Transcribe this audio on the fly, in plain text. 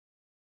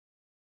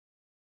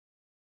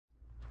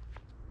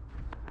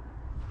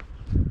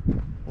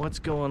What's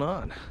going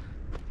on?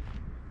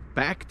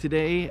 Back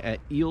today at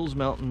Eales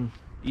Mountain,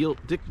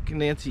 Dick and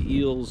Nancy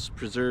Eales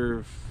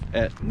Preserve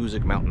at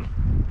Moosic Mountain.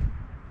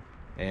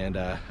 And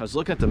I was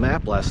looking at the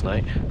map last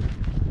night,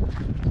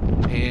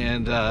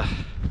 and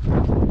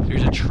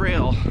there's a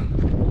trail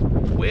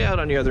way out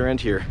on the other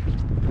end here,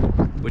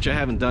 which I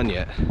haven't done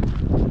yet. I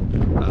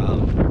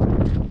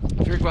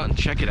figured go out and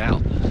check it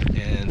out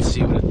and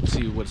see what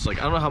it's like.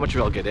 I don't know how much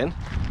of it I'll get in.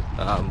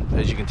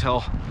 As you can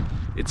tell,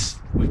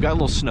 we've got a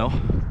little snow,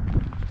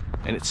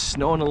 and it's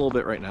snowing a little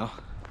bit right now,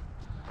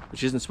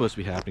 which isn't supposed to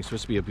be happening. It's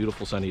supposed to be a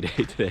beautiful sunny day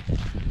today.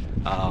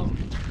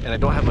 And I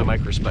don't have my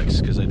micro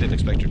specs because I didn't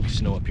expect there to be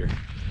snow up here.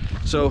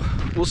 So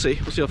we'll see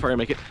how far I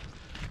make it.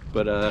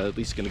 But at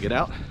least gonna get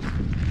out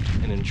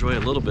and enjoy a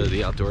little bit of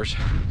the outdoors.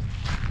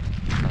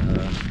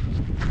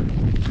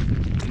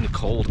 In the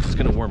cold, because it's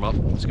gonna warm up.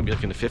 It's gonna be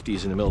like in the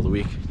 50s in the middle of the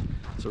week.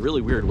 It's a really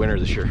weird winter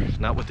this year.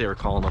 Not what they were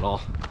calling at all.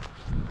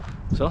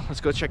 So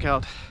let's go check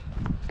out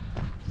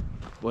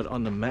what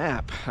on the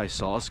map I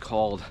saw is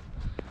called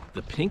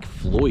the Pink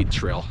Floyd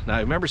Trail. Now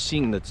I remember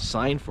seeing the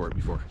sign for it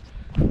before.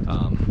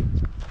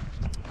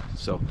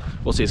 So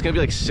we'll see. It's gonna be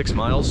like 6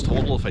 miles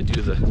total if I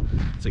do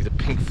it's like the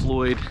Pink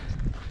Floyd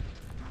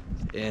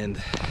and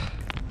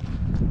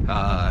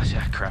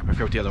yeah, crap, I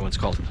forget what the other one's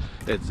called.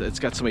 It's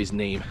got somebody's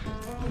name.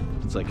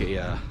 It's like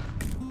a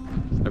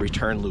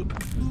return loop,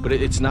 but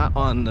it's not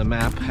on the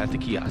map at the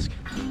kiosk.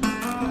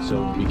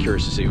 So I'll be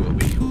curious to see what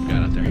we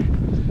got out there.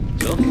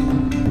 So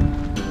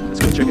let's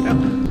go check it out.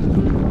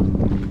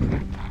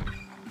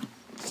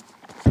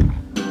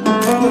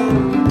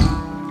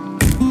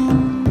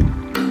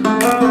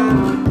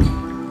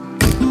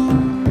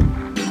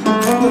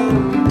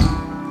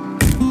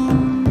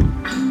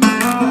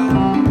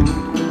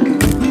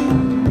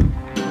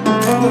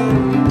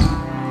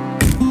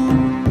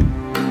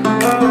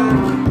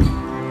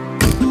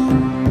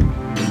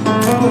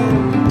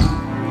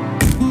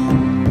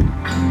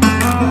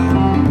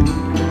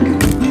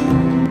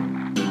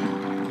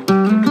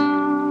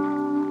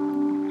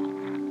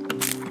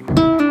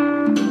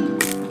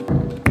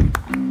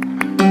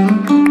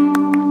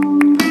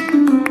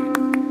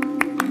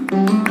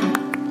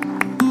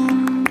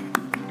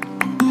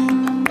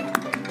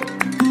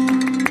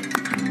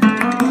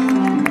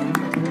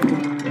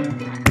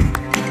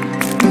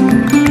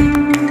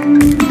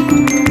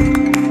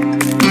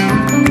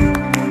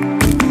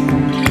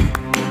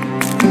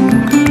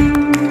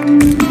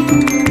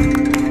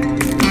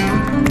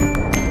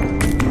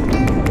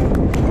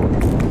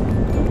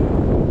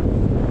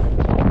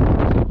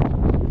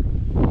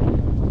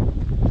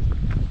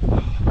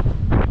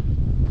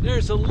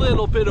 There's a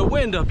little bit of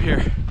wind up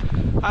here.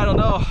 I don't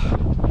know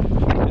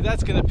if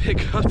that's gonna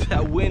pick up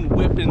that wind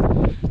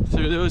whipping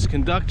through those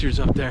conductors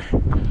up there.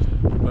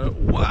 But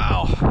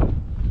wow,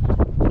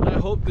 I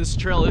hope this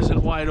trail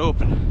isn't wide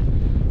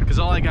open, because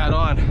all I got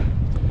on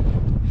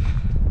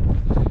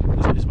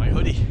is my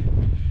hoodie.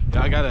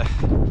 I got a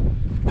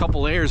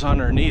couple layers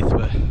underneath,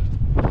 but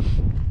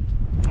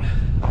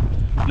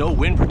no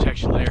wind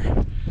protection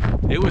layer.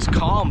 It was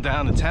calm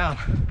down in town.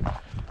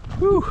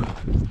 Whew.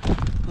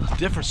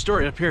 Different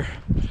story up here.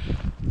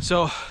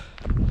 So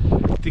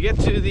to get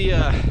to the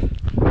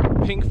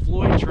Pink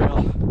Floyd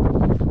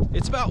Trail,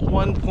 it's about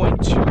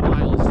 1.2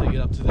 miles to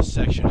get up to this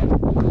section.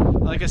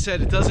 Like I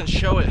said, it doesn't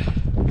show it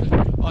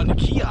on the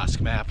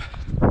kiosk map,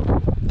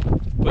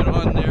 but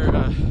on their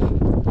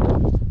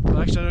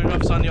well, actually I don't know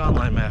if it's on the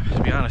online map,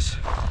 to be honest.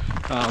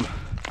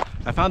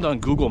 I found it on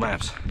Google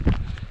Maps,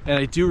 and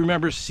I do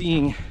remember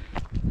seeing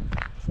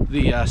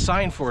the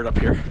sign for it up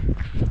here,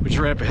 which is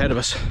right up ahead of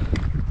us.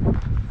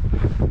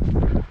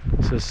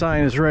 So the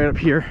sign is right up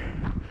here,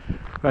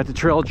 right at the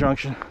trail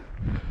junction.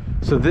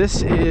 So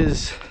this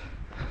is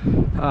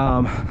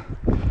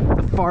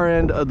the far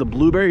end of the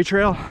Blueberry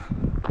Trail,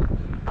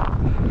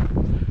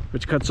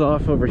 which cuts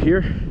off over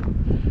here.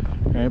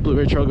 All right,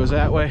 Blueberry Trail goes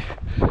that way.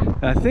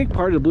 And I think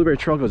part of the Blueberry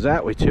Trail goes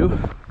that way too.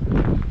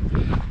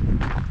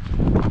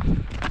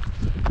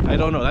 I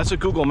don't know, that's what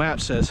Google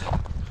Maps says.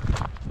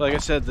 Like I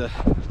said, the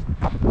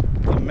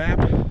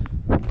map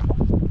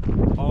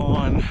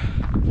on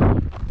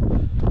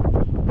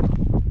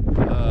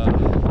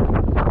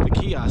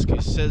kiosk,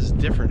 it says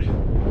different.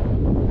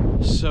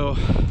 So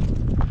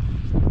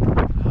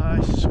I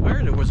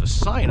swear there was a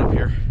sign up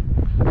here.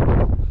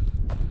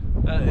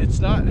 It's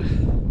not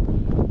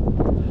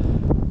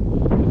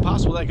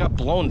possible that got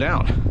blown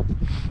down.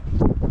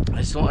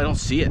 I don't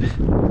see it.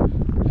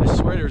 I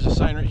swear there was a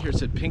sign right here that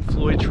said Pink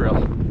Floyd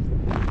Trail.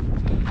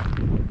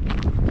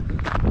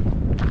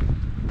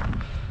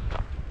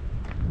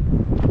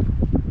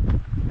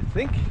 I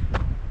think,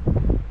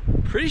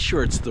 pretty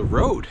sure it's the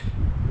road.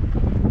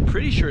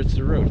 Pretty sure it's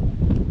the road.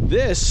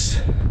 This,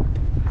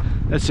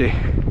 let's see,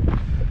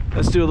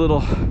 let's do a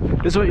little,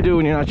 this is what you do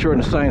when you're not sure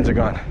and the signs are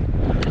gone.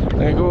 I'm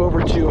gonna go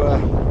over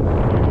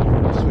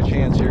to switch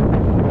hands here.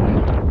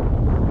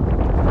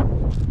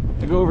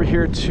 I go over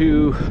here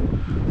to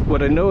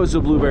what I know is the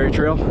Blueberry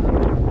Trail.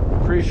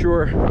 Pretty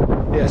sure,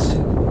 yes,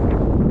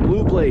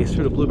 blue blaze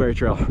for the Blueberry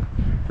Trail.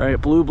 All right,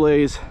 blue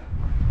blaze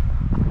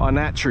on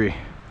that tree.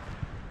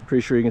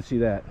 Pretty sure you can see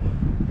that.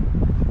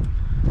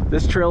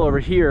 This trail over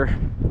here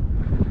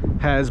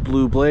has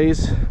blue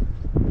blaze.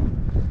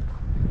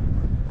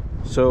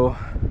 So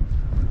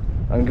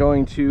I'm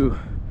going to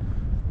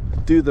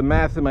do the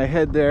math in my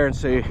head there and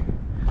say,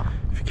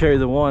 if you carry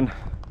the 1,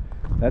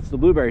 that's the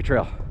blueberry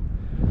trail.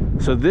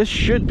 So this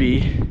should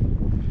be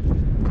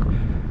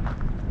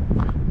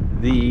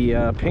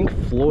the Pink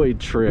Floyd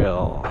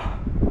Trail.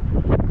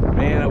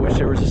 Man, I wish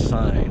there was a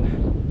sign.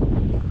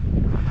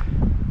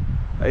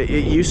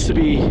 It used to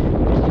be,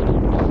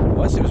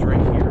 unless it was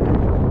right here.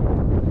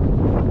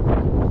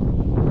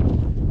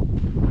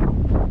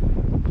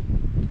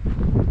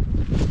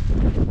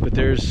 But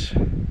there's,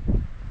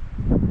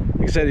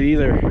 like I said,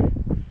 either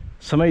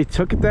somebody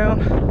took it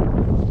down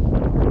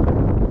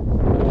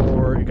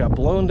or it got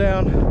blown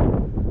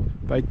down,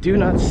 but I do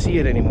not see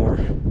it anymore.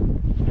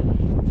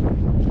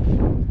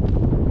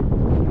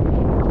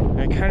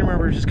 I kind of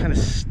remember just kind of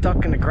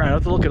stuck in the ground. I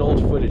have to look at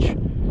old footage,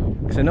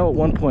 because I know at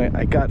one point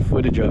I got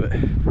footage of it.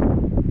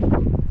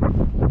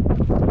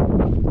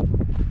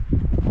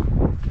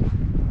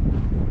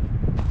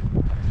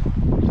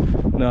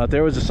 No,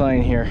 there was a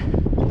sign here.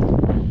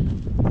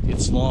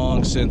 It's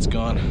long since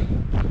gone.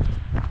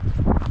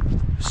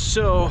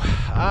 So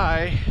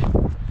I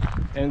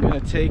am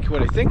going to take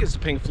what I think is the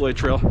Pink Floyd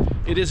Trail.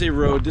 It is a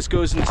road. This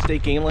goes into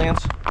state game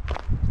lands.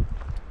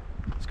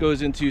 This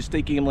goes into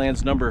state game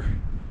lands number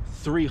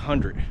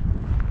 300.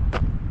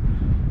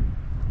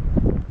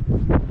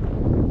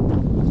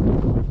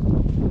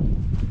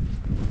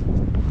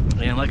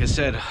 And like I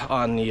said,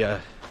 on the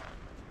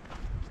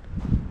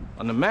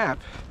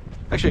map,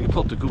 actually I can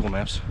pull up the Google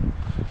Maps.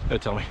 That'll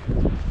tell me.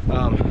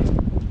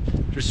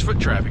 There's foot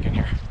traffic in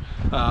here.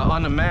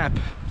 On the map,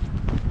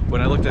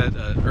 when I looked at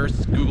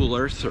Google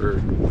Earth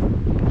or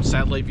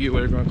satellite view,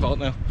 whatever you want to call it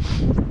now,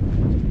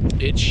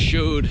 it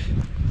showed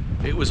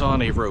it was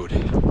on a road,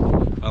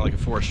 on like a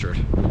forest road.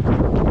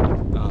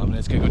 And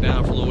it's gonna go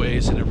down for a little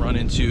ways and then run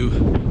into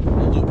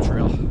a loop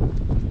trail.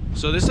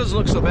 So this doesn't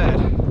look so bad.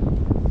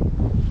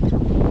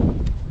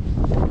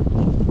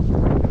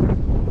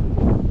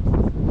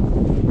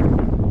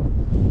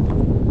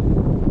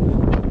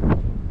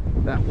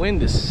 That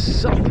wind is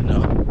something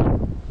though.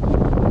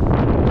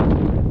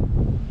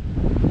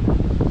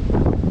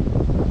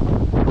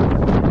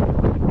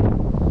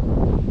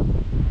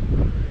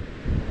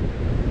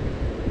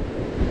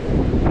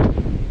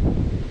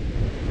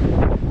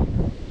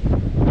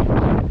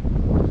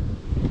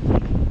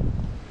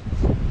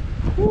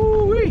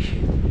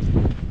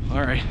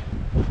 Alright,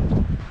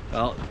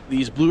 well,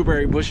 these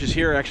blueberry bushes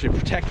here actually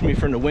protect me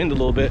from the wind a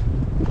little bit.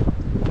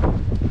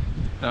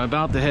 Now I'm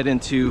about to head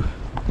into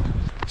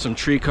some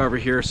tree cover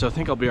here, so I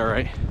think I'll be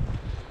alright.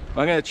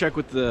 I'm gonna check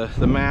with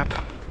the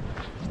map,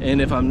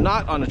 and if I'm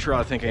not on the trail,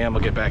 I think I am,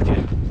 I'll get back to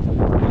you.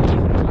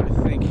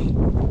 I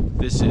think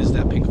this is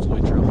that Pink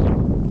Floyd Trail.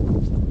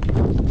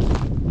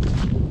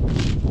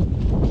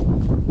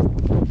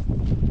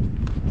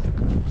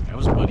 That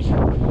was muddy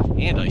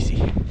and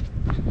icy.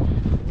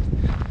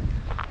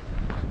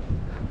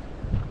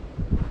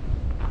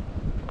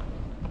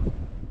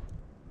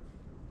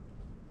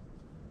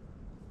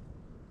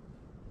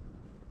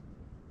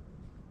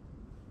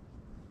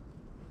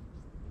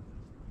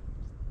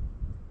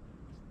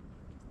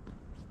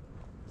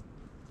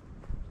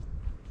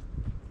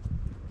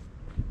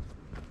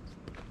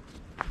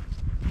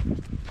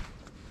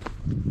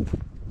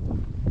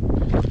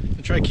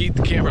 Try to keep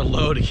the camera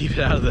low to keep it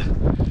out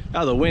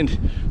of the wind.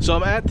 So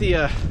I'm at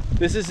the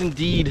this is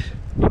indeed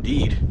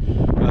the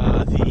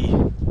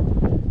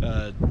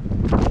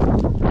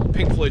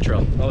Pink Floyd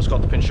Trail. I always call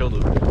it the Pink Floyd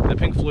Loop. The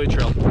Pink Floyd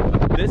Trail.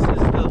 This is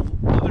the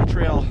other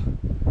trail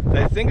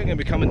that I think I'm gonna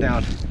be coming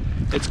down.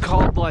 It's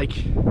called like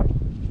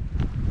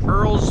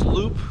Eales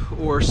Loop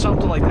or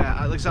something like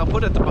that. Like I'll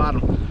put it at the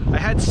bottom. I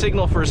had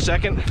signal for a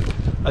second.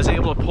 I was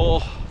able to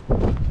pull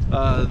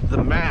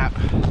the map,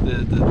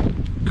 the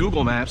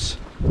Google Maps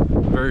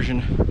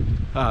version,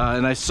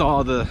 and I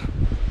saw the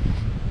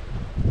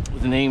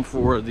name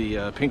for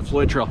the Pink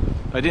Floyd Trail.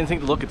 I didn't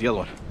think to look at the other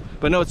one,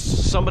 but no, it's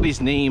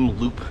somebody's name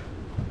loop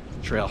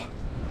trail.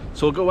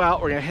 So we'll go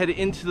out. We're gonna head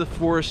into the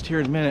forest here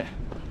in a minute.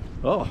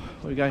 Oh,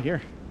 what do we got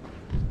here?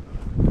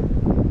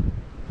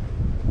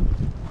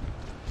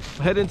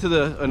 We'll head into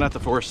the not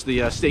the forest,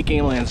 the state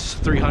game lands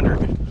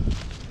 300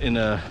 in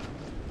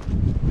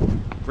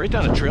right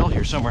down a trail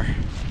here somewhere.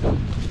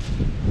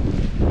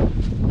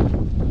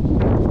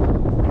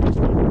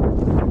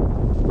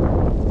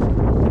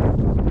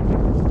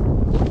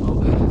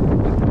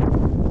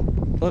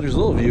 Oh, there's a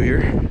little view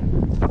here.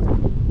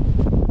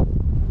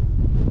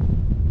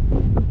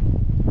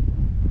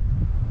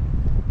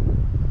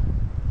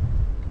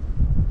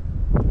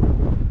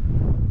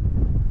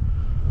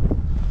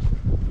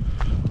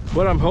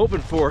 What I'm hoping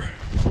for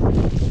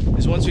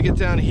is once we get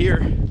down here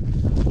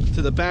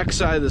to the back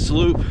side of this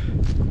loop,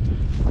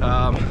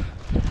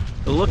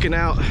 looking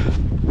out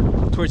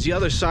towards the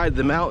other side of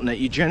the mountain that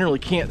you generally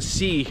can't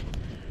see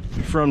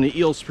from the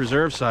Eales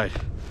Preserve side.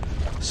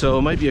 So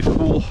it might be a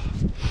cool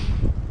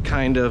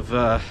kind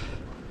of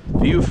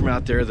view from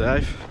out there that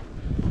I've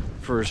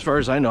for as far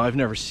as I know, I've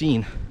never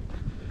seen.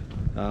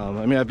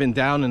 I mean, I've been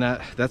down in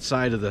that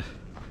side of the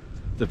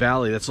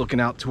valley that's looking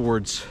out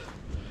towards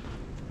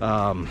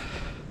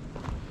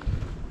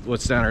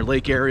what's down there,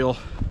 Lake Ariel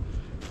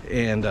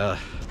and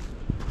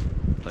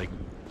like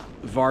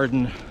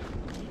Varden,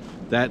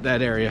 that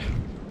area,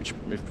 which,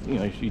 if you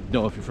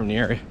know if you're from the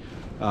area.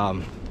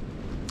 But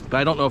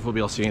I don't know if we'll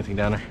be able to see anything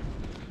down there.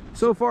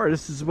 So far,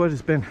 this is what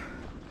it's been,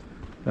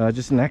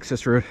 just an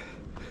access road,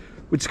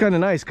 which is kind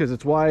of nice because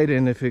it's wide,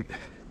 and if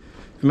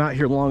I'm out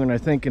here long and I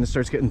think and it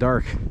starts getting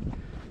dark,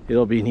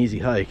 it'll be an easy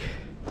hike.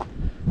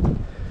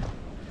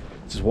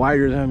 It's just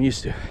wider than I'm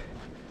used to.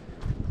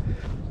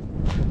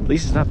 At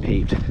least it's not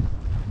paved.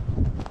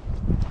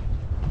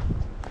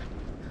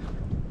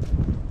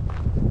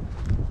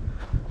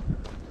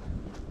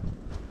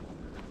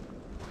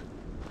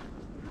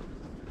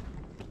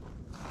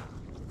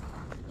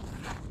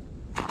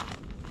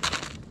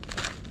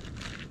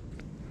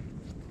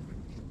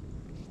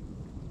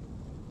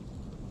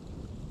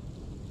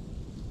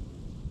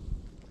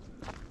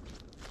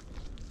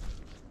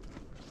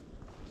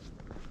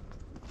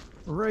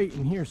 Right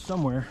in here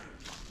somewhere,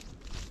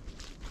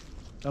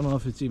 I don't know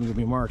if it's even going to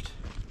be marked,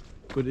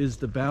 but is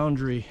the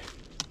boundary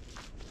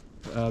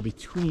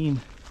between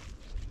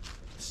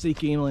State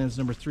Game Lands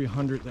number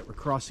 300 that we're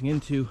crossing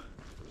into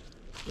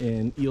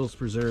and Eales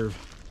Preserve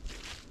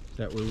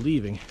that we're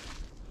leaving.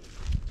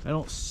 I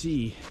don't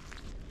see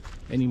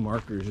any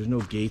markers. There's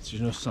no gates,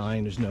 there's no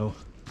sign, there's no...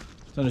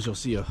 Sometimes you'll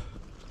see a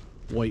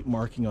white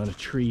marking on a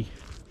tree.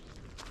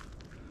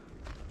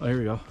 Oh, here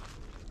we go.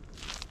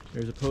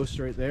 There's a post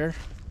right there.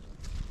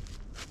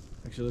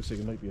 Actually, looks like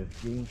it might be a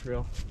game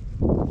trail.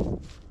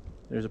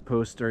 There's a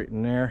post right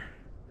in there.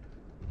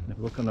 And if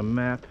you look on the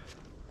map,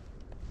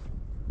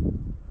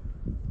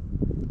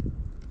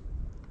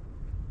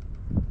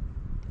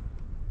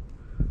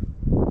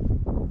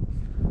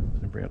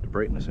 let me bring up the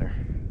brightness there.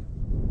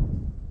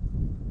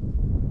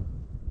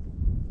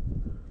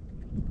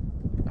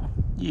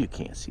 You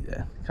can't see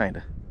that,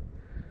 kinda.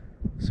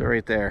 So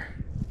right there,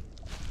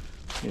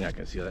 you're not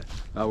gonna see that.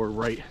 We're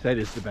right, that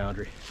is the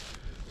boundary.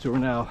 So we're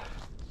now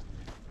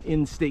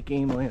in State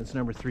Game Lands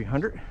number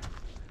 300.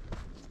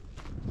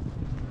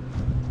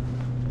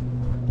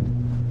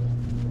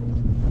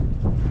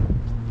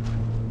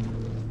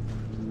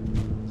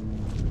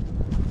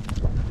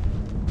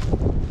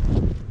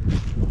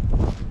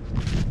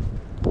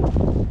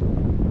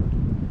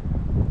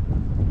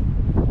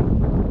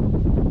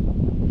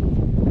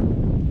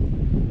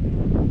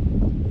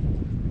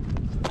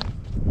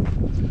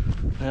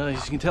 Well,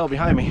 as you can tell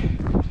behind me,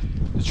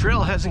 the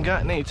trail hasn't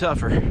gotten any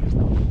tougher.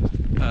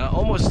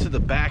 Almost to the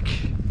back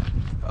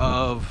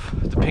of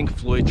the Pink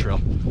Floyd Trail.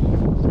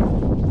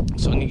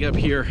 So I'm gonna get up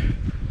here.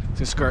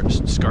 It's gonna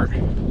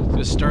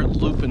start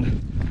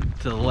looping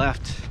to the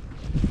left,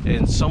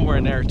 and somewhere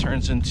in there it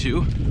turns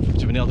into,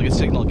 which I've been able to get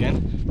signal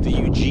again, the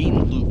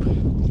Eugene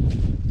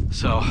Loop.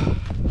 So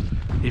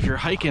if you're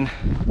hiking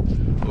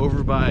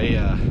over by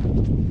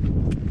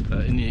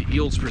in the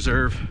Eales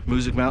Preserve,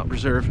 Moosic Mountain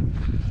Preserve,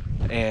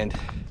 and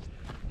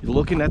you're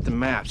looking at the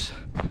maps,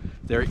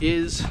 there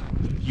is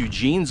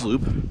Eugene's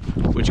Loop,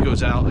 which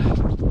goes out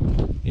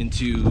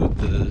into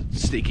the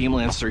State Game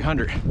Lands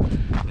 300,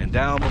 and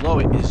down below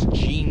it is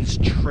Gene's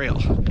Trail.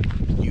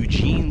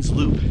 Eugene's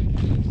Loop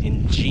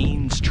and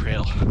Gene's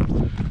Trail,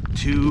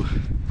 two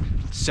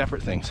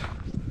separate things,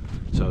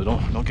 so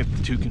don't get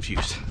too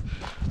confused.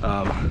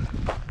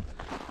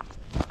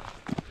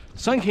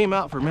 Sun came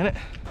out for a minute.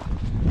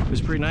 It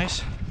was pretty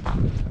nice.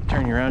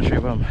 Turning around to show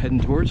you what I'm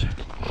heading towards.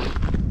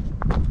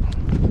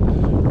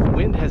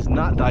 Wind has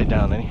not died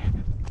down any,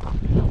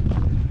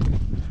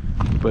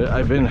 but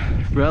I've been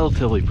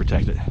relatively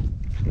protected.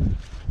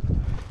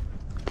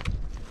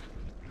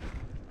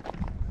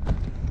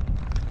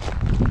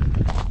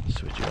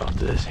 Switch it off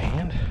to this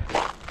hand.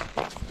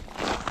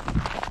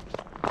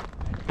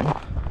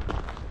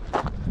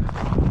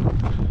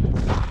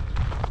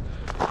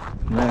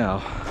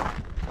 Now,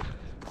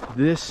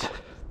 this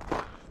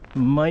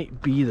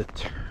might be the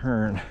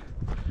turn,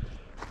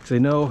 because I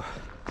know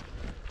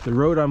the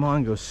road I'm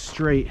on goes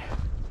straight,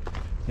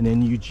 and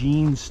then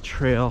Eugene's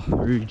Trail,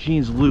 or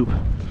Eugene's Loop,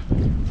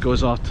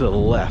 goes off to the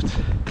left.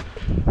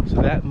 So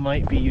that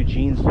might be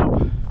Eugene's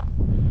Loop.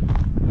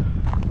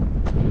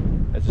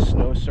 As the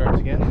snow starts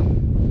again.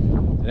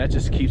 And that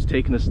just keeps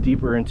taking us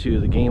deeper into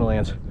the game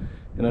lands.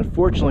 And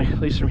unfortunately, at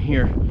least from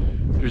here,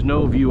 there's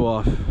no view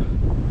off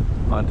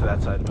onto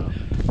that side of the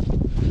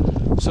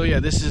mountain. So yeah,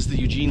 this is the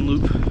Eugene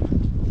Loop.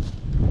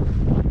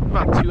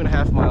 About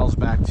 2.5 miles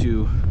back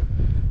to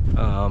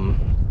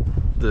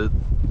the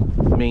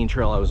main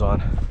trail I was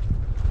on,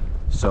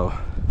 so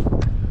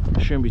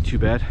shouldn't be too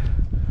bad.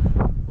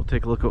 We'll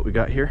take a look at what we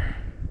got here.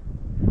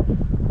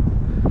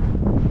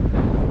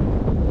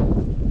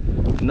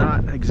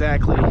 Not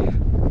exactly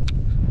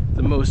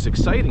the most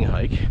exciting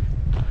hike,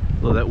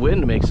 though that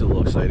wind makes it a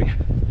little exciting.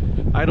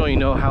 I don't even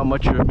know how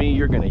much of me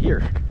you're gonna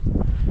hear.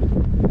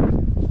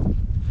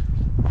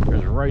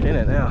 There's right in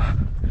it now.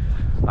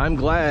 I'm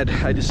glad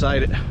I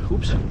decided,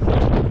 oops.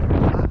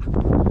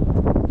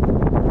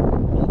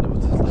 Old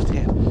notes.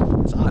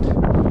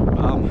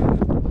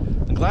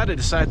 glad I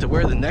decided to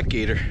wear the neck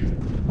gaiter.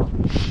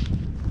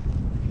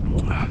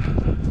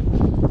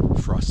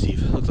 Frost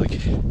heave. Looks like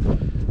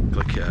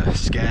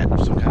scat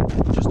of some kind,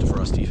 just a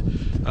frost heave.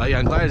 Yeah,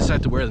 I'm glad I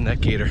decided to wear the neck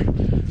gaiter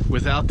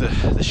without the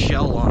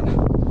shell on.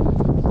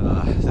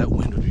 That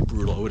wind would be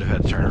brutal. I would have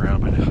had to turn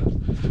around by now.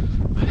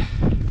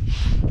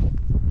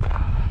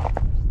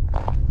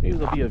 Maybe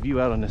there'll be a view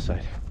out on this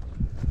side.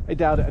 I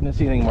doubt it. I didn't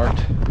see anything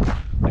marked,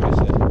 like I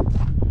said.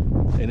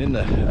 And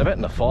I bet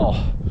in the fall,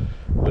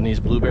 when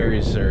these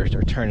blueberries are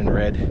turning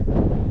red,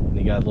 and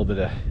you got a little bit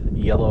of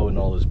yellow and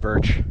all this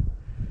birch,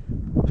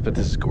 I bet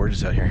this is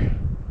gorgeous out here.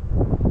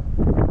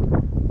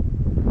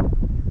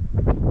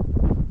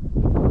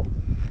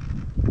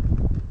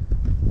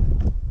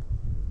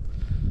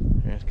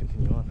 Let's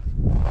continue on.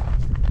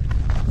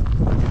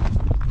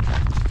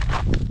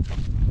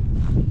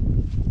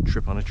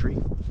 Trip on a tree.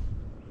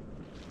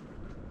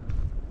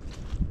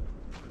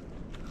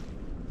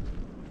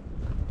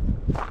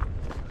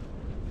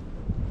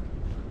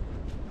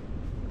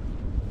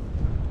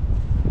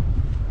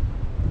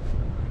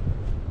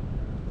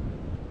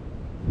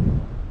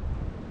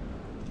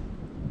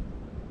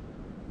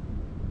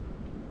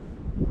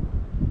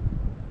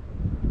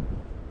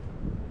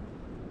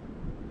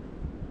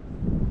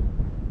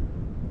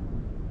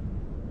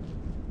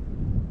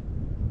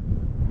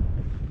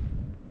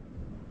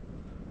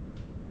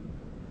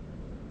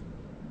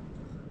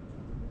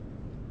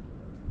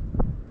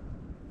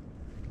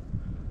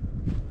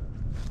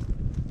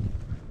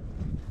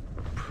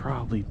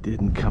 Probably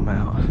didn't come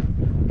out.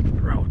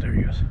 Oh, there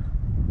he goes.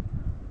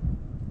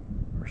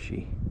 Or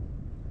she.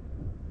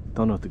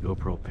 Don't know if the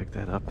GoPro picked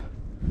that up.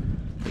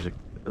 There's at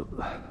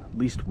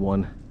least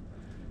one,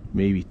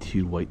 maybe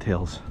two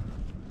whitetails.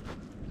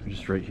 They're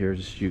just right here,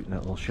 just shooting that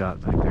little shot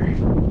back there.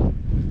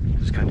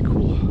 It's kind of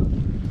cool.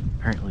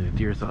 Apparently the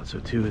deer thought so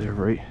too. They're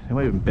right. They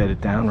might have been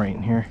bedded down right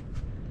in here.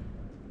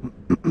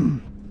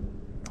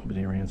 But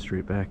they ran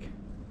straight back.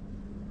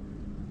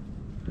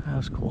 That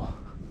was cool.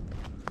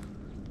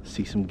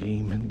 See some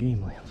game in the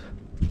game lands.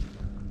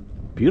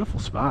 Beautiful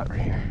spot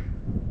right here.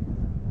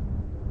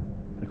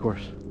 And of course,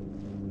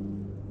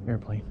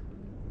 airplane.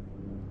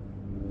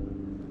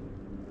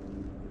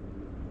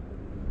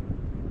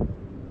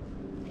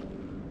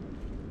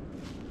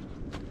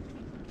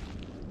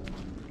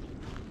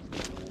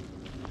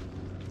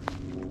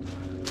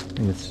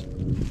 And it's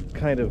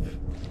kind of,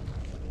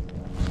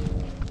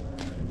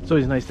 it's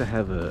always nice to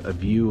have a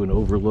view, an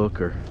overlook,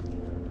 or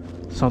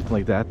something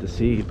like that to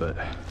see, but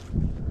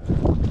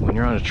when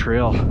you're on a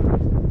trail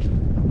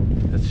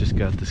that's just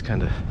got this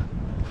kind of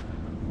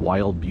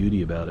wild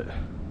beauty about it,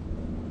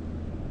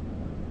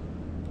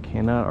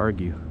 cannot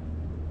argue.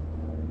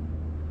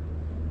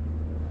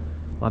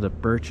 A lot of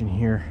birch in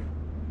here.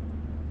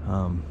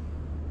 Not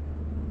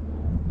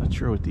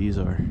sure what these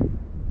are,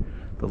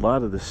 but a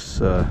lot of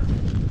this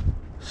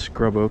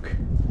scrub oak.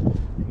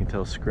 You can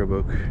tell scrub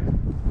oak,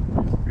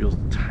 real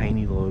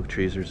tiny little oak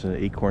trees. There's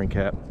an acorn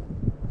cap.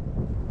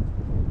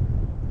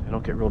 They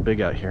don't get real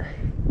big out here.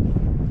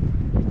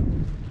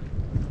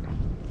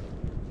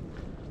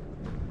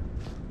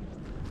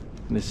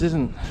 And this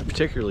isn't a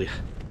particularly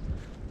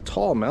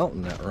tall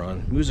mountain that we're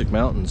on. Moosic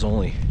Mountain's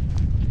only,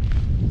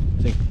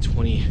 I think,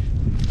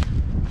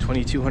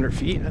 2,200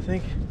 feet, I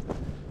think.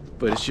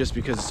 But it's just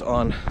because it's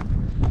on,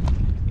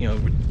 you know,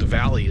 the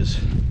valley is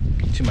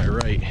to my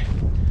right,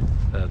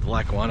 the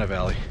Lackawanna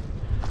Valley.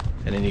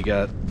 And then you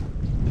got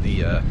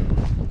the,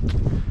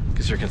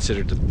 because they're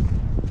considered the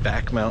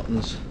back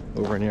mountains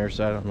over on the other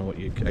side. I don't know what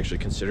you actually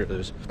consider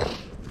those.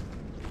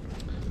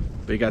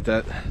 But you got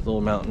that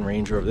little mountain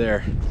range over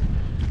there.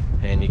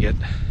 And you get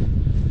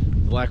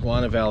the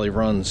Lackawanna Valley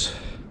runs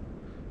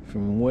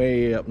from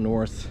way up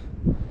north.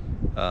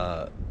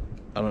 I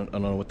don't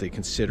know what they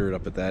consider it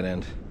up at that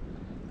end.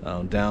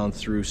 Down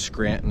through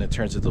Scranton, it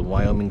turns into the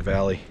Wyoming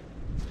Valley,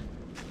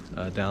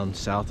 down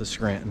south of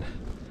Scranton,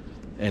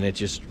 and it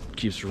just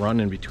keeps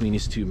running between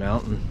these two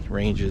mountain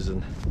ranges,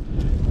 and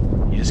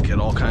you just get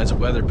all kinds of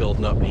weather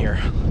building up here.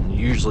 And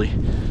usually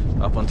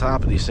up on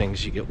top of these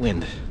things you get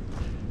wind,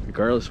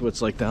 regardless of what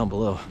it's like down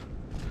below.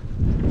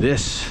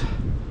 This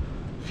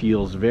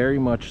feels very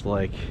much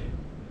like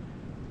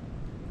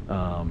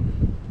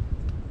in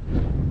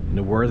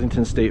the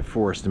Worthington State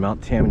Forest, the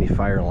Mount Tammany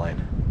Fire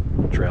Line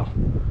Trail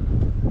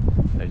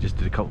I just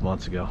did a couple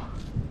months ago.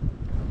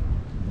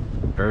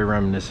 Very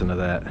reminiscent of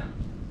that.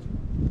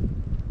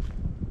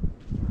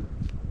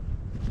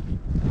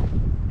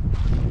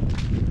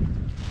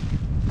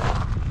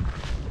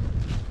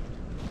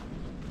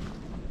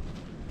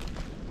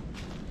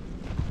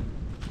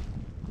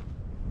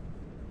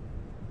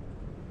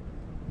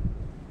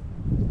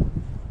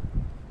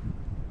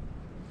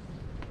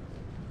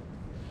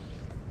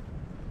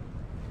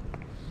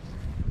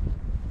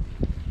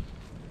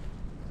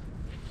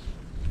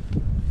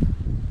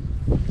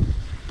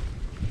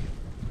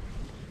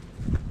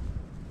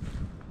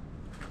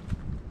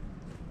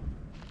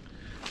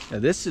 Now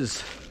this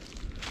is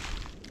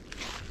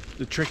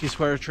the trickiest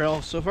part of the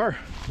trail so far.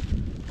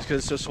 It's because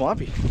it's so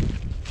swampy.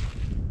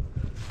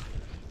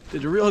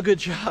 Did a real good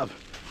job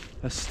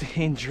of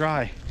staying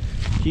dry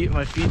keep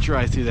my feet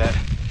dry through that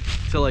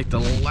till like the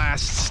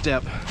last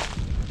step,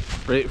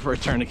 right before I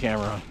turn the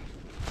camera on.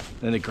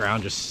 Then the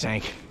ground just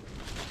sank.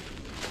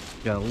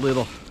 Got a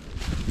little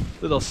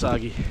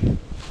soggy.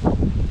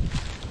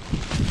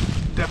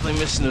 Definitely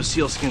missing those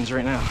seal skins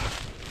right now.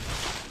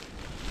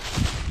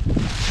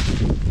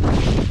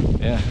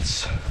 Yeah,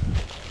 it's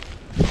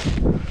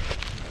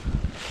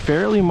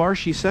fairly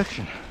marshy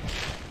section.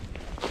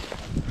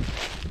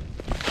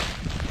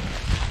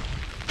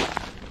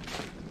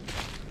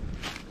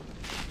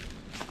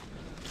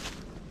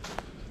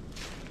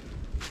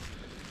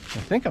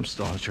 I think I'm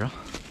still on the trail.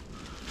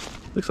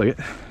 Looks like it.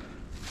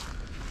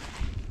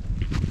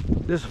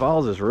 This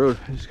follows this road.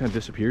 It just kind of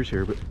disappears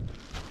here, but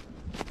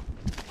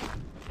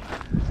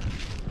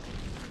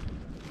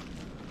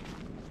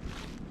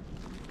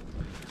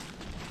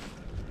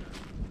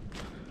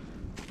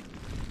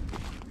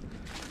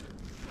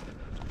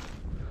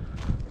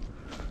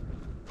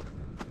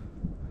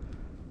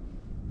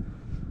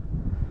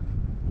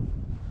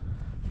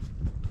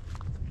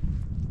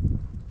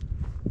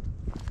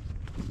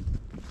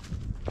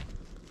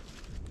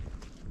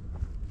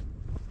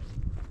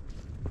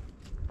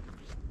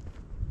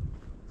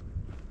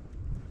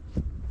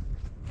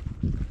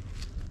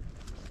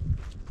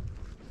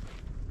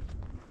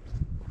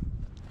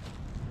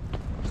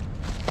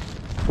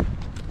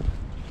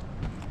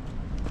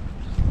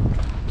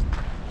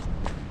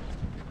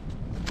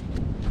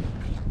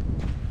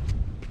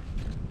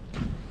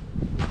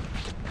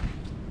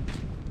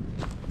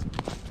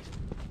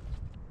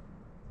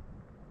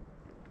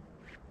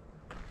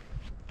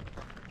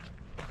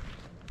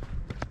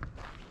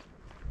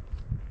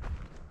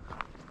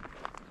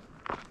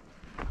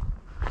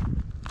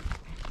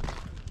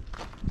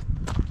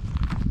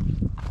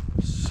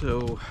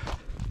so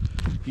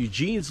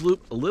Eugene's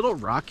Loop, a little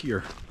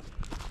rockier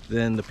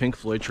than the Pink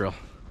Floyd Trail,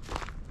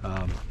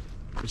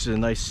 which is a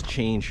nice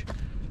change.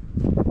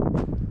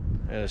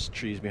 And there's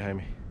trees behind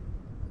me.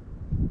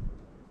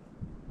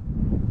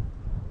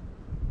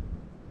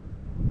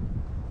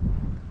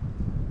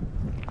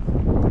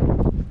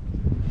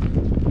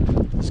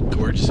 It's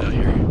gorgeous out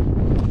here.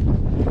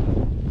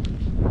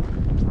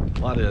 A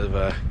lot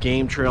of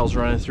game trails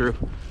running through,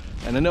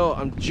 and I know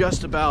I'm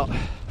just about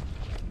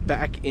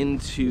back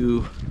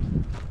into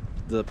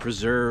the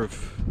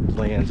preserve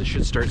lands. I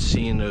should start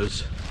seeing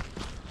those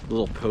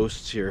little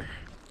posts here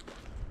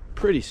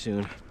pretty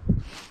soon.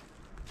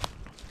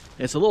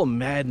 It's a little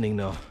maddening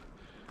though,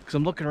 because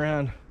I'm looking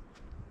around,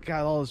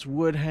 got all this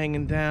wood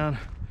hanging down,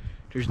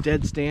 there's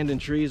dead standing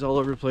trees all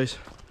over the place.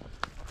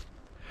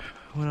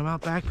 When I'm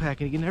out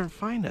backpacking, you can never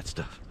find that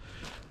stuff.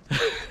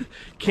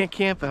 Can't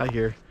camp out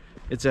here.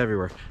 It's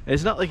everywhere. And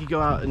it's not like you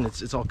go out and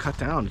it's all cut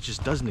down. It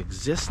just doesn't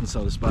exist in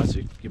some of the spots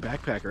you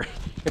backpacker.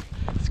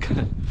 It's kind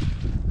of,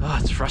 oh,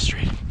 it's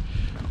frustrating.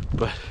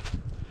 But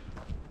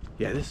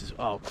yeah, this is,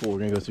 oh cool, we're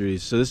gonna go through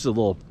these. So this is a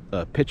little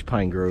pitch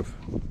pine grove.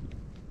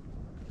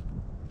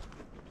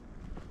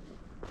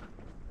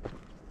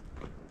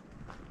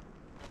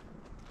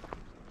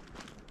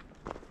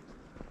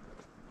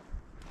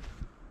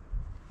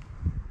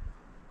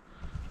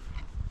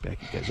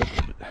 Back you guys up a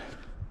little bit.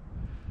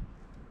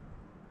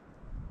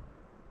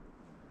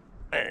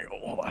 There you go,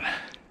 hold on.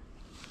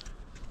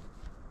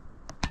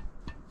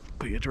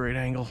 Put you at the right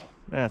angle.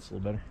 That's a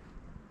little better.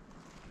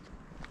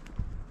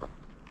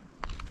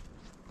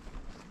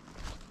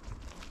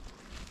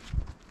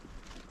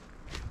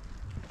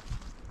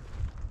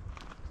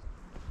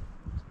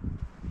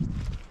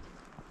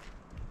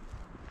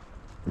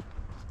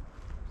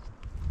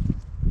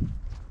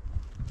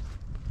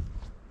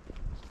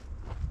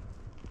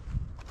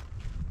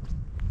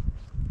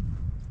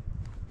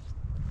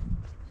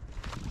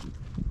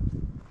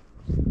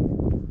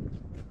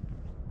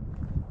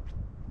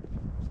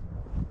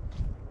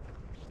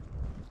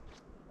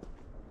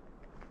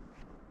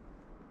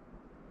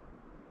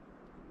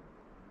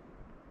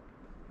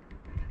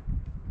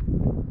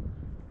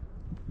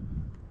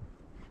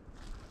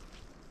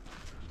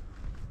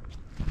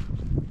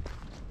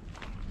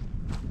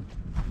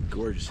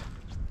 Gorgeous.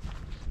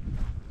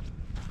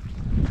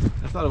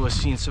 I thought I was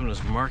seeing some of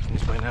those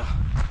markings by now.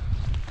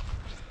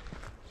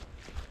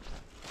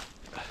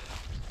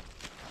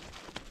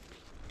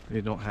 They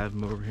don't have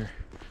them over here.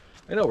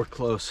 I know we're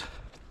close.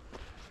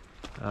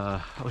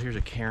 Oh, here's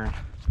a cairn.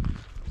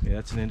 Yeah,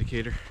 that's an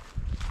indicator.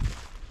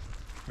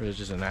 Or there's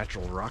just a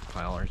natural rock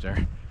pile right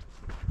there.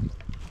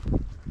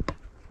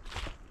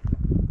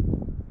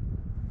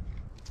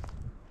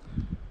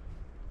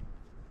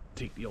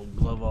 Take the old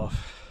glove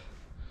off.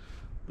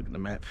 Look at the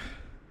map.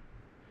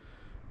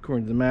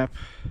 According to the map,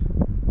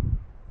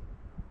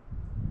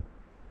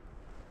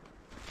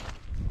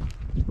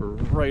 we're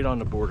right on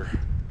the border.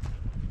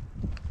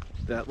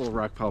 That little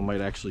rock pile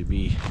might actually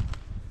be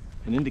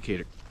an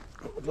indicator.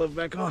 Put the glove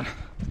back on.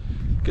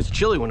 It gets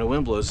chilly when the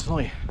wind blows. It's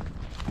only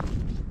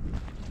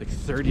like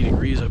 30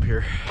 degrees up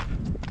here.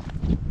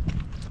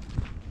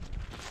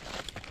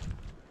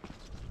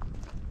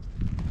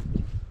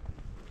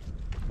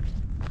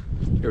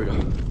 Here we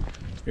go.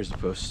 Here's the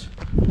post.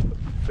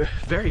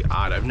 Very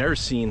odd. I've never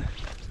seen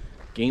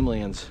game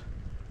lands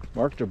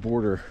marked a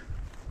border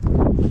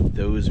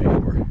those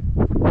before.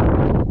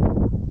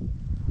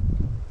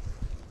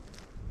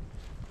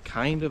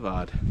 Kind of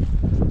odd.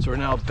 So we're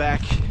now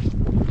back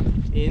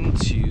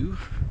into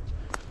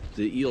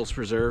the Eales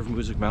Preserve,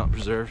 Moosic Mountain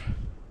Preserve.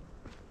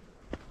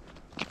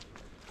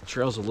 The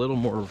trail's a little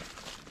more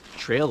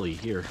traily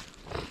here,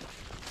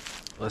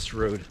 less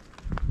road.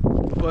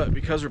 But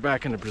because we're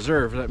back in the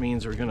preserve, that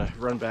means we're gonna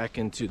run back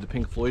into the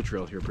Pink Floyd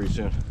Trail here pretty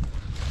soon.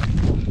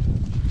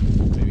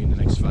 Maybe in the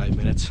next 5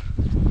 minutes,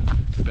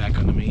 back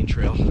on the main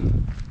trail.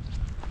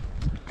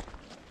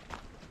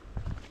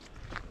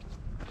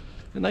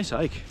 A nice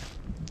hike.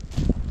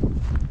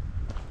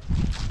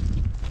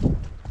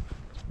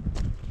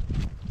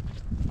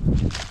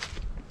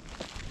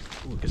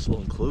 Ooh, it gets a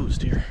little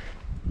enclosed here.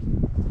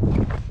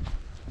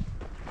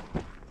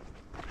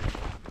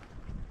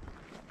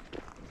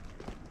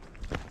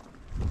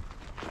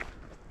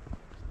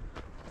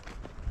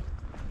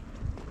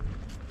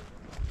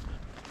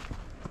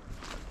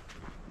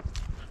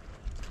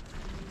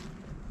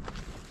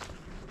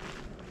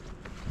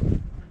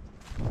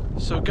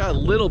 So got a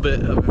little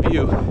bit of a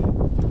view.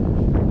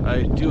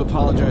 I do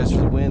apologize for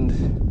the wind.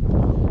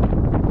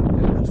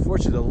 And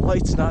unfortunately, the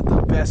light's not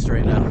the best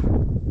right now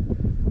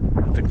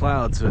with the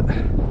clouds. But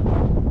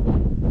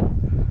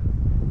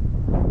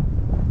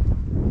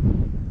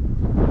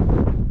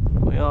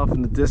way off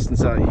in the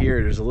distance out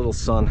here, there's a little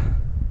sun.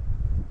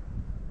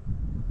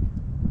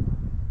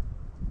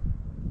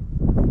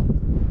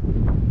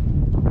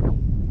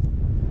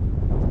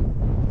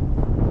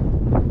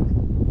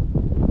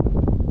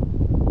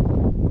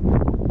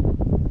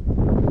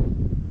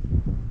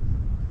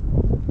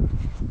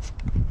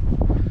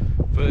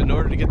 But in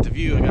order to get the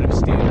view, I gotta be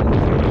standing.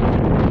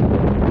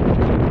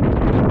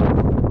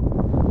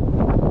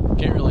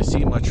 Can't really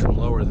see much from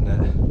lower than that.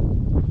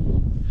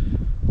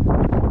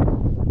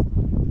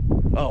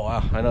 Oh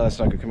wow, I know that's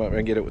not gonna come out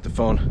and get it with the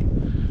phone.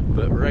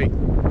 But right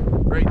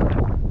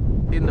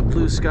in the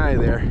blue sky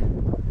there,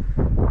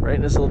 right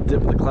in this little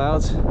dip of the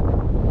clouds,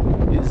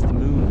 is the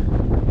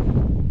moon.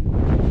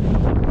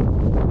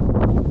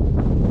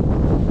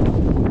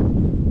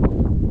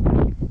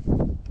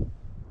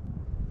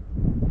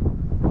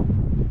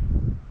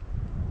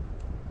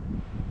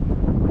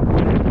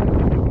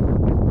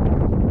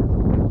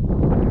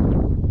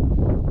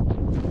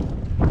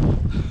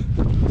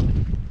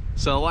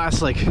 So the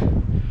last like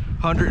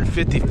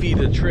 150 feet of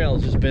the trail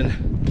has just been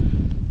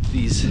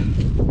these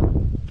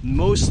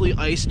mostly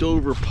iced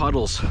over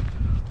puddles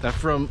that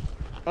from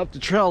up the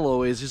trail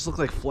always just look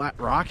like flat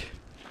rock,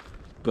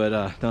 but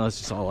no, it's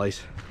just all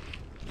ice.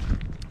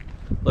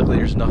 Luckily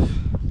there's enough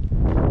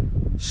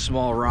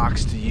small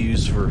rocks to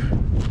use for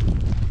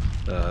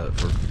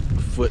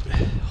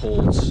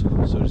footholds,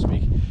 so to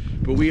speak.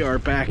 But we are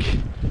back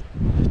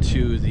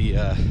to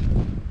the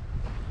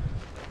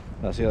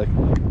I'll see, like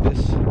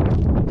this.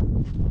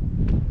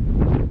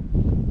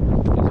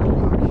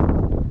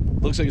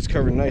 Looks like it's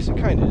covered nice. It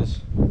kind of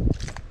is. I'm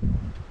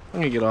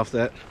gonna get off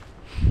that.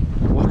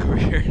 Walk over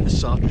here in the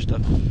softer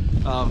stuff.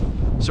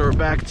 So we're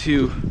back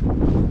to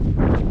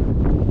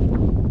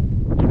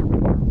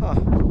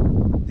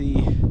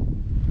the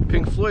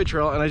Pink Floyd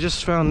Trail, and I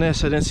just found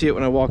this. I didn't see it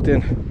when I walked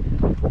in.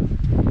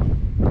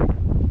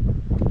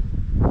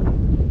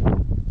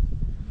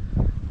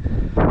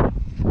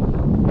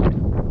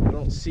 I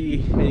don't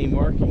see any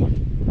marking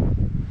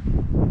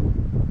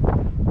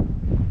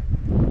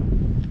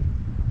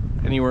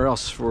anywhere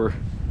else for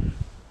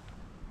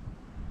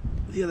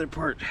the other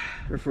part,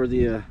 or for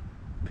the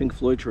Pink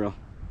Floyd Trail.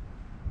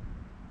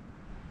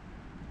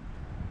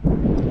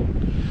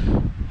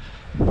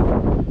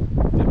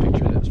 That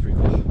picture, that was pretty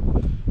cool.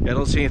 Yeah, I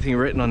don't see anything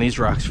written on these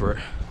rocks for it.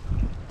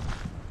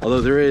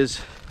 Although there is,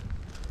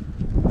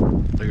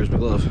 there goes my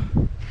glove.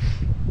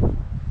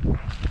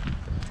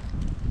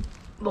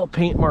 Little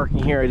paint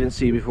marking here I didn't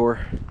see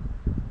before.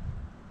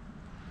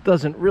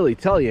 Doesn't really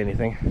tell you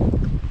anything.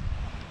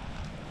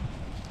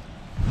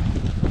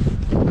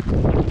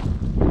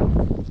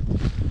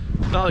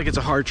 Not like it's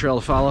a hard trail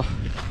to follow.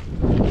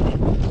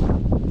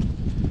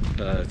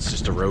 It's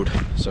just a road.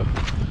 So, all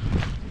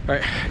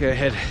right, I gotta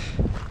head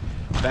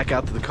back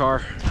out to the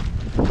car.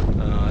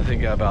 I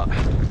think about, I'm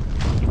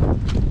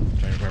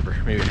trying to remember,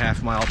 maybe a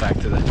half mile back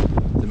to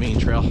the main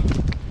trail.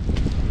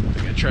 I'm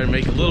gonna try to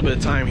make a little bit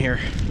of time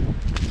here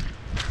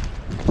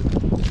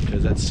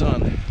because that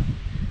sun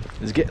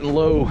is getting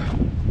low.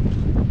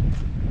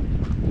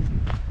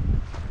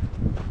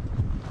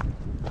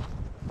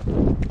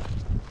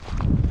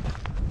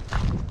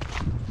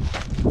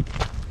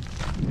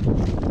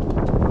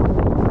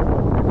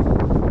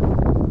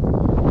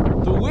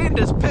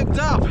 Has picked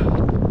up.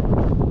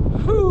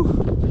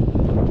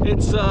 Whew.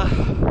 It's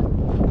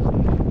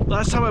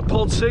last time I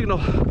pulled signal,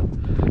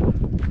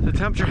 the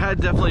temperature had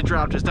definitely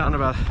dropped, just down to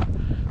about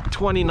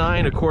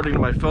 29 according to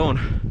my phone.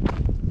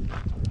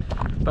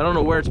 But I don't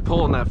know where it's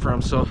pulling that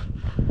from, so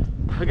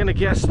I'm gonna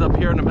guess that up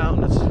here in the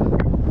mountain it's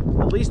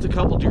at least a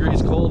couple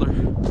degrees colder.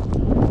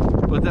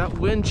 But that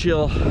wind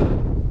chill,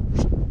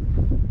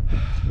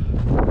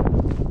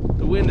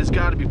 the wind has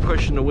got to be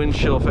pushing the wind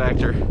chill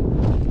factor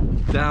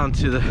down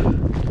to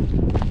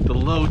the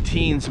low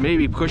teens,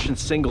 maybe pushing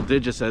single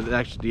digits.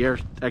 The air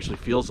actually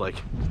feels like.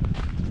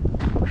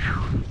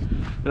 Whew.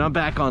 And I'm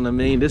back on the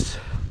main. This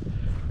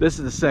is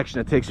the section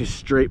that takes me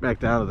straight back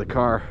down to the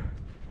car.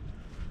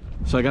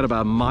 So I got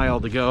about a mile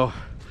to go.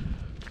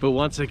 But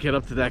once I get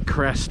up to that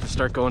crest,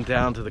 start going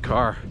down to the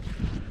car,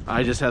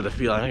 I just had the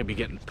feeling I'm gonna be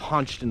getting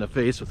punched in the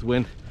face with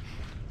wind.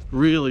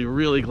 Really,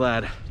 really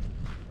glad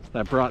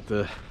I brought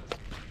the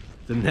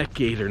neck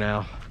gaiter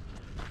now.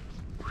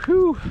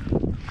 Whew.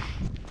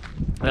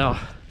 Now,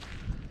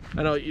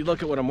 I know you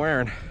look at what I'm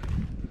wearing,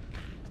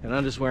 and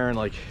I'm just wearing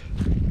like,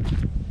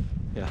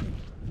 yeah,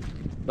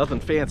 nothing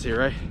fancy,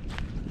 right?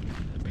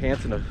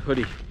 Pants and a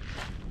hoodie.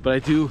 But I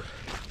do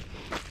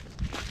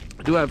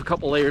have a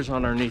couple layers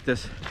on underneath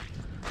this.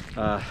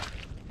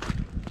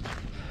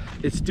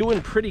 It's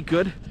doing pretty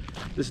good.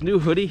 This new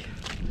hoodie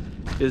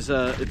is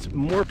it's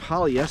more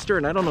polyester,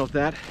 and I don't know if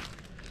that,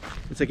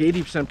 it's like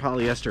 80%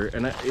 polyester,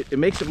 and it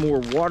makes it more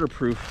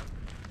waterproof,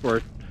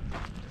 or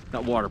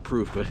not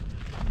waterproof, but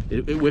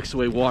it wicks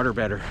away water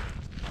better,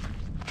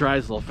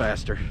 dries a little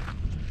faster.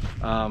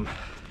 But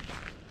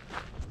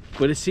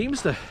it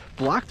seems to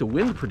block the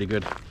wind pretty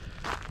good.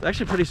 I'm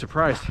actually pretty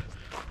surprised.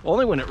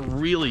 Only when it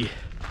really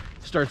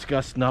starts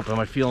gusting up am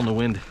I feeling the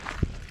wind,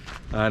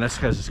 and that's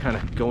because it's kind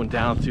of going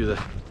down through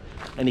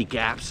any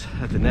gaps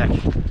at the neck.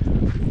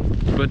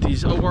 But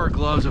these OR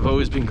gloves have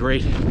always been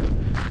great.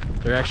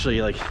 They're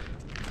actually like, I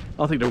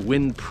don't think they're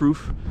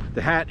wind-proof.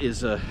 The hat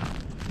is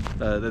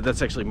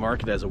that's actually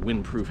marketed as a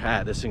wind-proof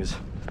hat. This thing is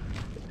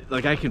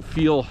like, I can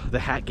feel the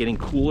hat getting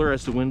cooler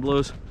as the wind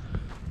blows,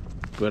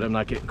 but I'm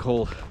not getting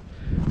cold.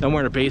 I'm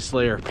wearing a base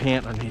layer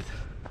pant underneath.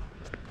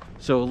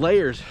 So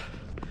layers.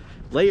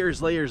 I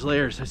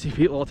see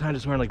people all the time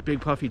just wearing like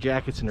big puffy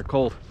jackets and they're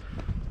cold.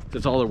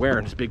 That's all they're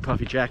wearing, is big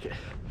puffy jacket,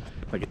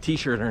 like a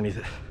t-shirt underneath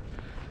it.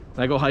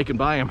 And I go hiking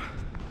by them,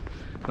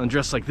 and I'm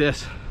dressed like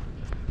this.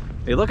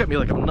 They look at me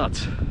like I'm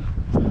nuts,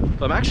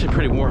 but I'm actually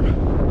pretty warm.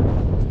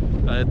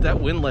 If that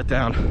wind let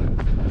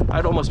down,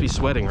 I'd almost be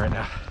sweating right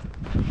now.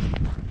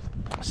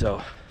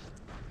 So,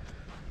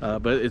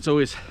 but it's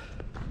always,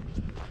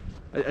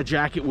 a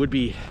jacket would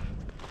be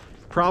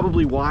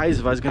probably wise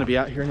if I was going to be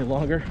out here any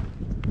longer.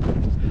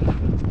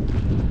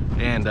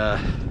 And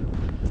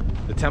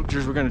the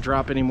temperatures were going to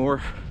drop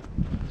anymore.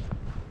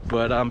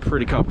 But I'm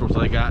pretty comfortable with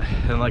what I got.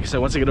 And like I said,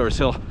 once I get over this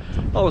hill,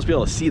 I'll almost be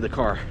able to see the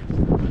car.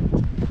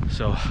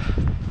 So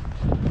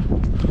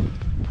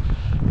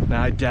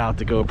now I doubt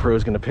the GoPro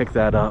is going to pick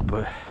that up,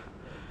 but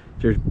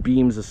there's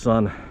beams of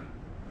sun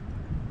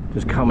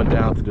just coming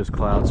down through those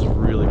clouds. It's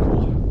really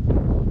cool.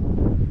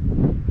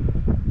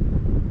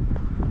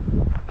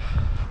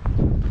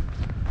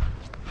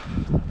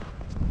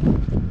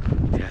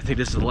 Yeah, I think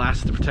this is the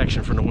last of the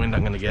protection from the wind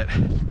I'm going to get.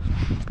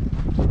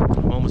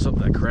 I'm almost up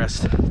that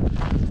crest.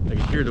 I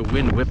can hear the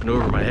wind whipping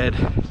over my head.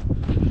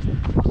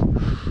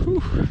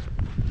 Whew.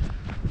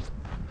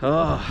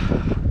 Oh,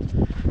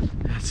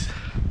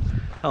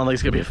 I don't think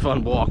it's gonna be a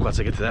fun walk once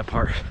I get to that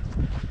part.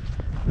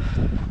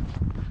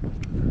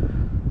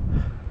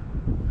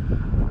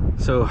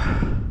 So,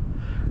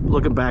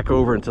 looking back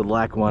over into the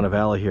Lackawanna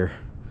Valley here,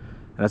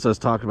 and that's what I was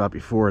talking about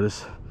before. It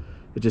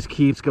just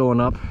keeps going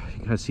up. You can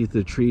kind of see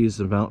through the trees.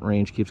 The mountain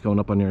range keeps going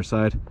up on the other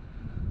side.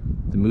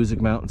 The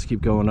Moosic Mountains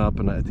keep going up,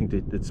 and I think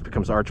it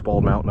becomes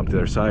Archibald Mountain up to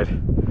their side.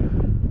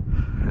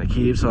 And it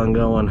keeps on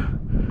going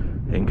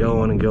and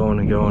going and going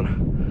and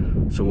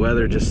going. So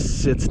weather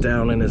just sits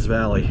down in this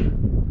valley,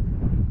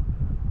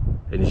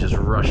 and it just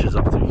rushes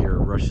up through here,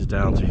 rushes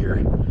down through here.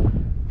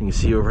 You can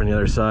see over on the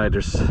other side,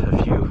 there's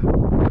a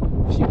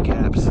few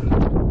gaps.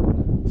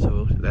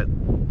 So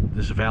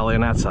there's a valley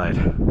on that side,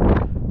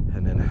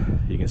 and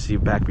then you can see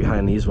back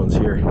behind these ones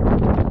here.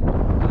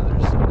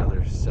 There's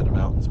another set of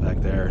mountains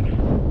back there.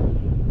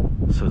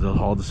 So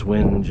all this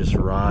wind just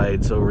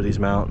rides over these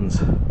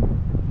mountains.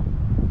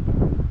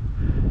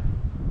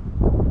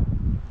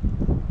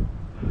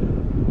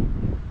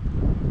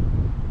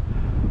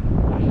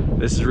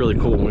 This is really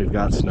cool when we've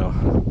got snow.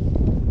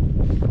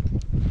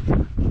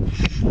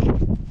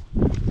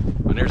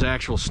 When there's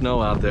actual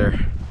snow out there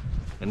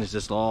and it's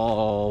just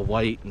all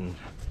white and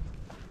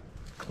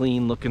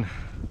clean looking,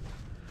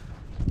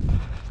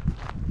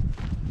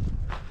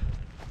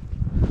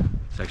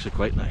 it's actually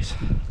quite nice.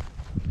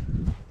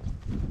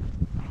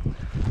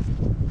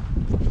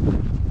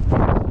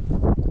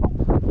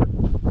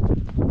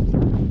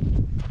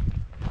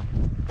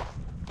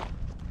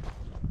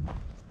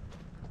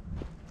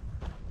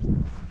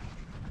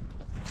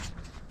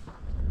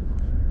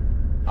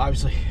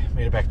 Obviously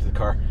made it back to the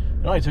car.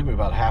 It only took me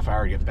about a half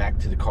hour to get back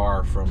to the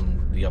car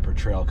from the upper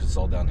trail because it's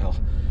all downhill.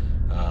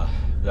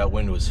 That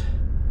wind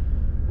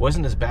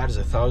wasn't as bad as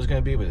I thought it was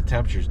going to be, but the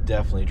temperature's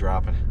definitely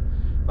dropping.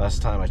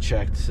 Last time I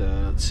checked,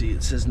 let's see,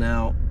 it says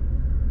now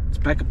it's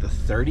back up to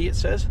 30, it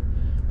says,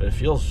 but it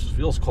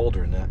feels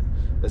colder than that.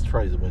 That's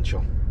probably the wind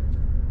chill.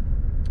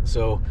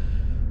 So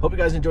hope you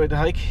guys enjoyed the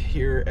hike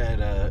here at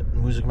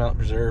Moosic Mountain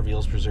Preserve,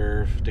 Eales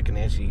Preserve, Dick and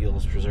Nancy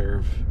Eales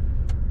Preserve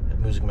at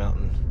Moosic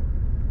Mountain.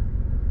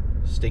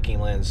 Staking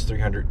lands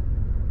 300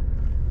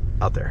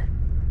 out there.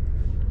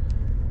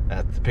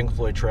 at the Pink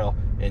Floyd Trail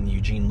in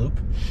Eugene Loop.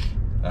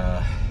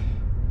 I'm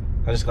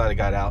just glad I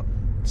got out.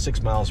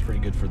 6 miles is pretty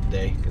good for the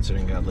day,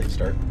 considering I got a late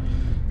start.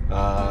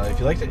 If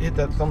you liked it, hit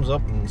that thumbs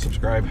up and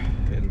subscribe,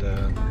 and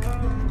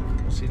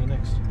we'll see you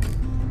next.